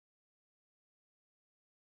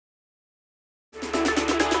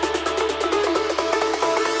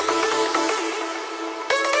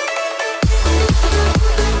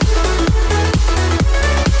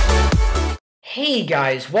Hey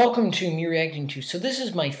guys, welcome to me reacting to. So this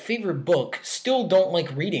is my favorite book, Still Don't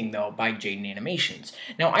Like Reading Though, by Jaden Animations.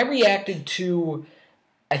 Now I reacted to,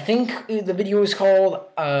 I think the video is called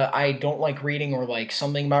I Don't Like Reading or like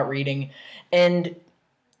something about reading. And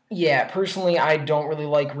yeah, personally I don't really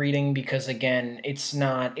like reading because again, it's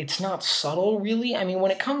not subtle really. I mean,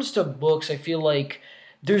 when it comes to books, I feel like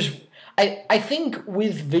I think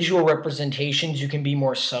with visual representations you can be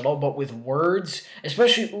more subtle, but with words,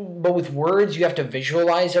 you have to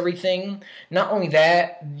visualize everything. Not only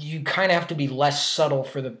that, you kind of have to be less subtle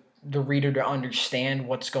for the reader to understand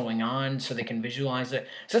what's going on so they can visualize it.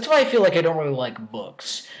 So that's why I feel like I don't really like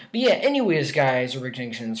books. But yeah, anyways guys,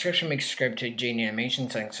 originating in the description, make subscribe to Jaden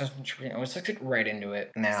Animations, let's get right into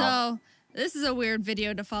it now. So this is a weird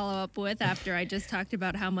video to follow up with after I just talked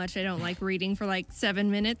about how much I don't like reading for like 7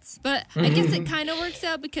 minutes. But I guess it kind of works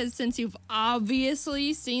out because since you've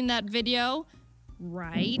obviously seen that video,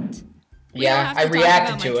 right? Yeah, I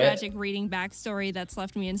reacted to it. My tragic reading backstory that's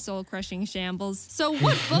left me in soul-crushing shambles. So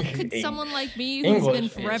what book could someone like me who's been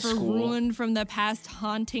forever ruined from the past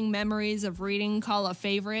haunting memories of reading call a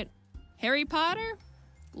favorite? Harry Potter?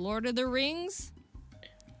 Lord of the Rings?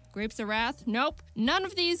 Grapes of Wrath? Nope. None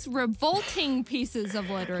of these revolting pieces of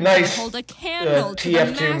literature hold a candle to the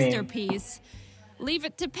masterpiece. Leave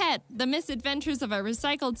It to Pet, The Misadventures of a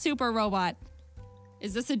Recycled Super Robot.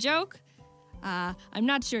 Is this a joke? I'm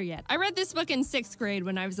not sure yet. I read this book in 6th grade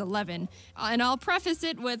when I was 11, and I'll preface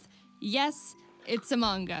it with, yes, it's a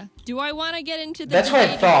manga. Do I want to get into the That's what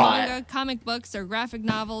I thought. Manga, comic books, or graphic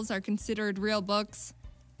novels are considered real books?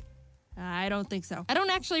 I don't think so. I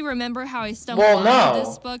don't actually remember how I stumbled on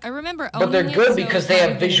this book. I remember owning but they're good it, because so they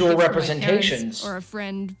have visual representations. Or a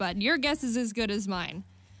friend, but your guess is as good as mine.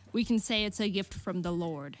 We can say it's a gift from the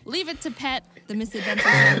Lord. Leave It to Pet, The Misadventures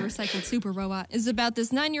of a Recycled Super Robot, is about this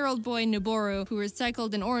 9-year-old boy, Noboru, who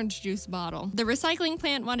recycled an orange juice bottle. The recycling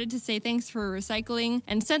plant wanted to say thanks for recycling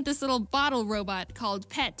and sent this little bottle robot called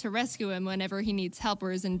Pet to rescue him whenever he needs help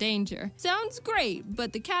or is in danger. Sounds great,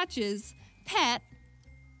 but the catch is, Pet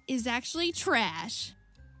is actually trash.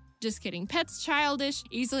 Just kidding. Pet's childish,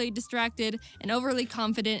 easily distracted, and overly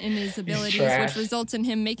confident in his abilities, which results in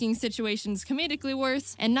him making situations comedically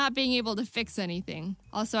worse and not being able to fix anything.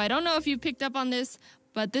 Also, I don't know if you picked up on this,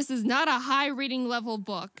 but this is not a high reading level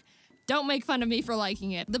book. Don't make fun of me for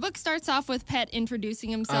liking it. The book starts off with Pet introducing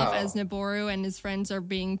himself as Noboru, and his friends are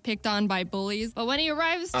being picked on by bullies. But when he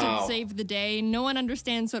arrives to save the day, no one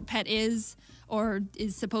understands what Pet is, or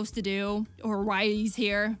is supposed to do, or why he's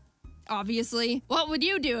here. Obviously. What would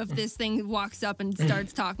you do if this thing walks up and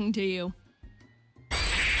starts talking to you?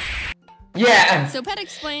 Yeah. So Pet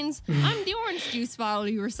explains, I'm the orange juice bottle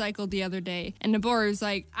you recycled the other day. And Noboru's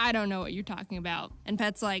like, I don't know what you're talking about. And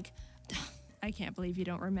Pet's like, I can't believe you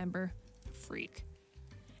don't remember. Freak.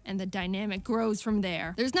 And the dynamic grows from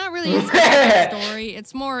there. There's not really a specific story.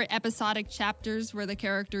 It's more episodic chapters where the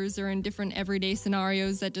characters are in different everyday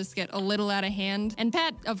scenarios that just get a little out of hand. And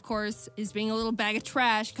Pet, of course, is being a little bag of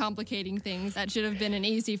trash, complicating things that should have been an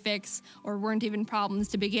easy fix or weren't even problems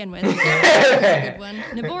to begin with. That's a good one.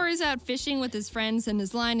 Noboru's out fishing with his friends and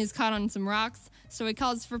his line is caught on some rocks, so he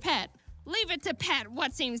calls for Pet. Leave it to Pet,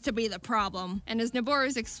 what seems to be the problem? And as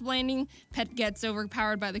Noboru's explaining, Pet gets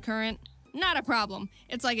overpowered by the current. Not a problem.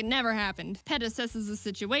 It's like it never happened. Pet assesses the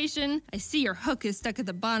situation. I see your hook is stuck at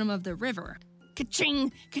the bottom of the river.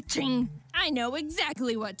 Ka-ching! Ka-ching! I know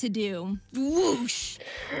exactly what to do. Whoosh!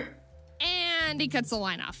 And he cuts the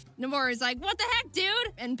line off. Noboru's like, what the heck,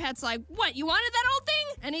 dude? And Pet's like, what, you wanted that old thing?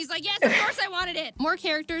 And he's like, yes, of course I wanted it. More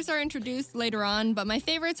characters are introduced later on, but my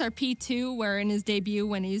favorites are P2, where in his debut,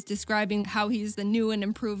 when he's describing how he's the new and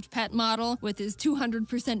improved Pet model with his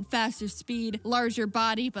 200% faster speed, larger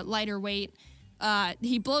body, but lighter weight.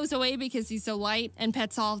 He blows away because he's so light, and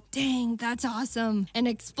Pet's all, dang, that's awesome, and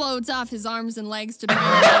explodes off his arms and legs to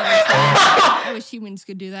I wish humans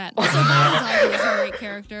could do that. Also, Bottledog is a great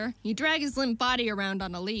character. You drag his limp body around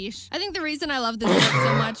on a leash. I think the reason I love this book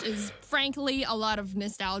so much is, frankly, a lot of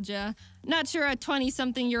nostalgia. Not sure a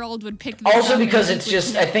 20-something-year-old would pick this also up because it's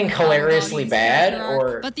just, I think, hilariously bad,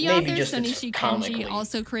 or but the maybe author, just Sonichi comically. Kenji,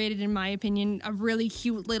 also created, in my opinion, a really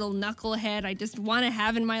cute little knucklehead I just want to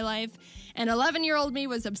have in my life. And 11-year-old me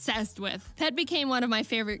was obsessed with. Pet became one of my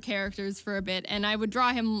favorite characters for a bit, and I would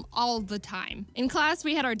draw him all the time. In class,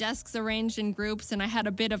 we had our desks arranged in groups, and I had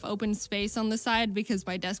a bit of open space on the side because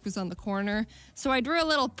my desk was on the corner. So I drew a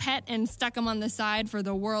little Pet and stuck him on the side for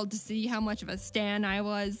the world to see how much of a stan I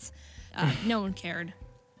was. No one cared.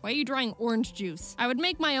 Why are you drawing orange juice? I would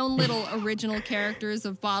make my own little original characters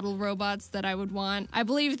of bottle robots that I would want. I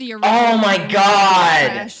believe the original. Oh my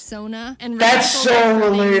god! Trash Sona. And that's so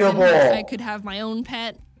relatable. I could have my own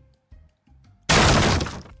pet.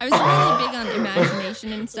 I was really big on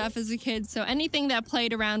imagination and stuff as a kid, so anything that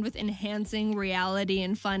played around with enhancing reality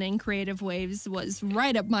in fun and creative ways was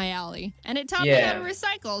right up my alley. And it taught me how to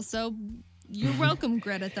recycle, so you're welcome,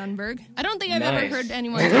 Greta Thunberg. I don't think I've ever heard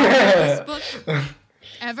anyone talk about this book.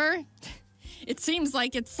 Ever. It seems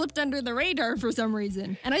like it slipped under the radar for some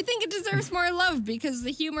reason. And I think it deserves more love because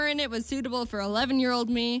the humor in it was suitable for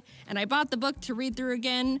 11-year-old me, and I bought the book to read through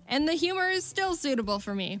again, and the humor is still suitable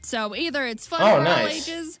for me. So either it's fun for all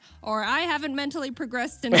ages, or I haven't mentally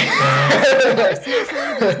progressed in naturally,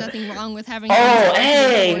 there's nothing wrong with having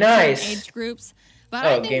age groups. But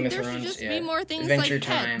I think there should just be more things Adventure like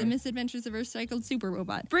Pet, The Misadventures of a Recycled Super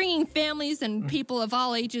Robot, bringing families and people of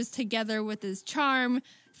all ages together with his charm,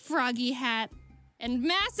 froggy hat, and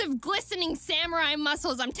massive glistening samurai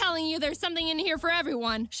muscles. I'm telling you, there's something in here for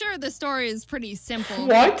everyone. Sure, the story is pretty simple.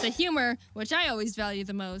 But the humor, which I always value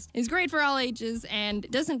the most, is great for all ages and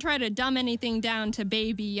doesn't try to dumb anything down to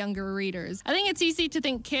baby younger readers. I think it's easy to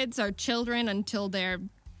think kids are children until they're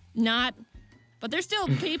not, but they're still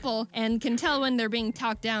people and can tell when they're being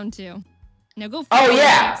talked down to. Now go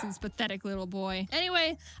Jackson's pathetic little boy.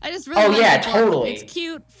 Anyway, I just really love the book. Totally. It's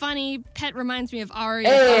cute, funny. Pet reminds me of Ari.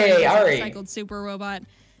 Ari. Recycled super robot.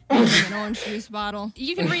 An orange juice bottle.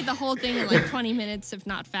 You can read the whole thing in like 20 minutes, if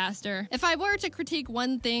not faster. If I were to critique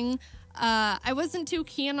one thing, I wasn't too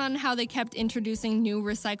keen on how they kept introducing new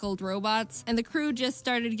recycled robots, and the crew just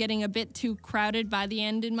started getting a bit too crowded by the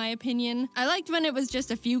end, in my opinion. I liked when it was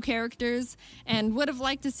just a few characters, and would have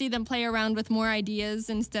liked to see them play around with more ideas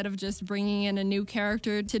instead of just bringing in a new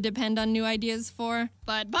character to depend on new ideas for.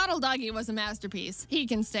 But Bottle Doggy was a masterpiece. He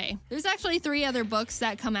can stay. There's actually 3 other books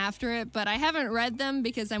that come after it, but I haven't read them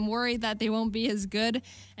because I'm worried that they won't be as good,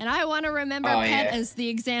 and I want to remember Pet as the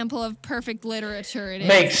example of perfect literature it is.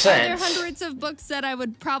 Makes sense. There are hundreds of books that I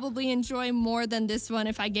would probably enjoy more than this one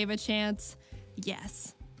if I gave a chance.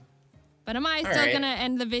 Yes. But am I still gonna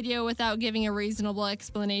end the video without giving a reasonable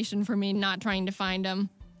explanation for me not trying to find them?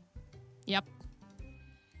 Yep.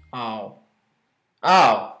 Oh,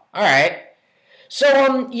 alright.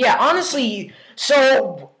 So, yeah, honestly,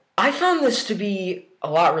 so I found this to be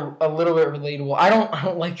a little bit relatable. I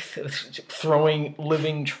don't like throwing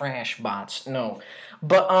living trash bots, no.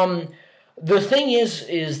 But, the thing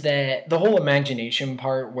is that the whole imagination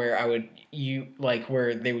part where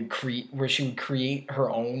where she would create her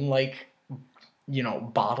own, like, you know,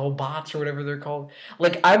 bottle bots or whatever they're called.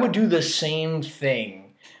 Like, I would do the same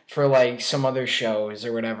thing for, like, some other shows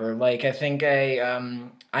or whatever. Like, I think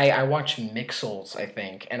I watched Mixels, I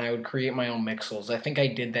think, and I would create my own Mixels. I think I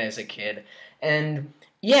did that as a kid. And,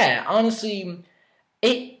 yeah, honestly,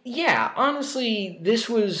 this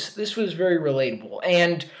was very relatable.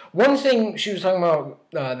 And one thing she was talking about,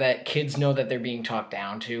 that kids know that they're being talked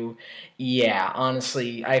down to, yeah,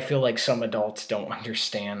 honestly, I feel like some adults don't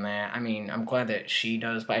understand that. I mean, I'm glad that she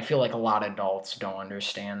does, but I feel like a lot of adults don't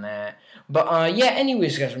understand that. But, yeah,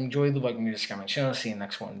 anyways, guys, enjoy the like, music, comment, channel, see you in the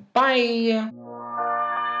next one. Bye!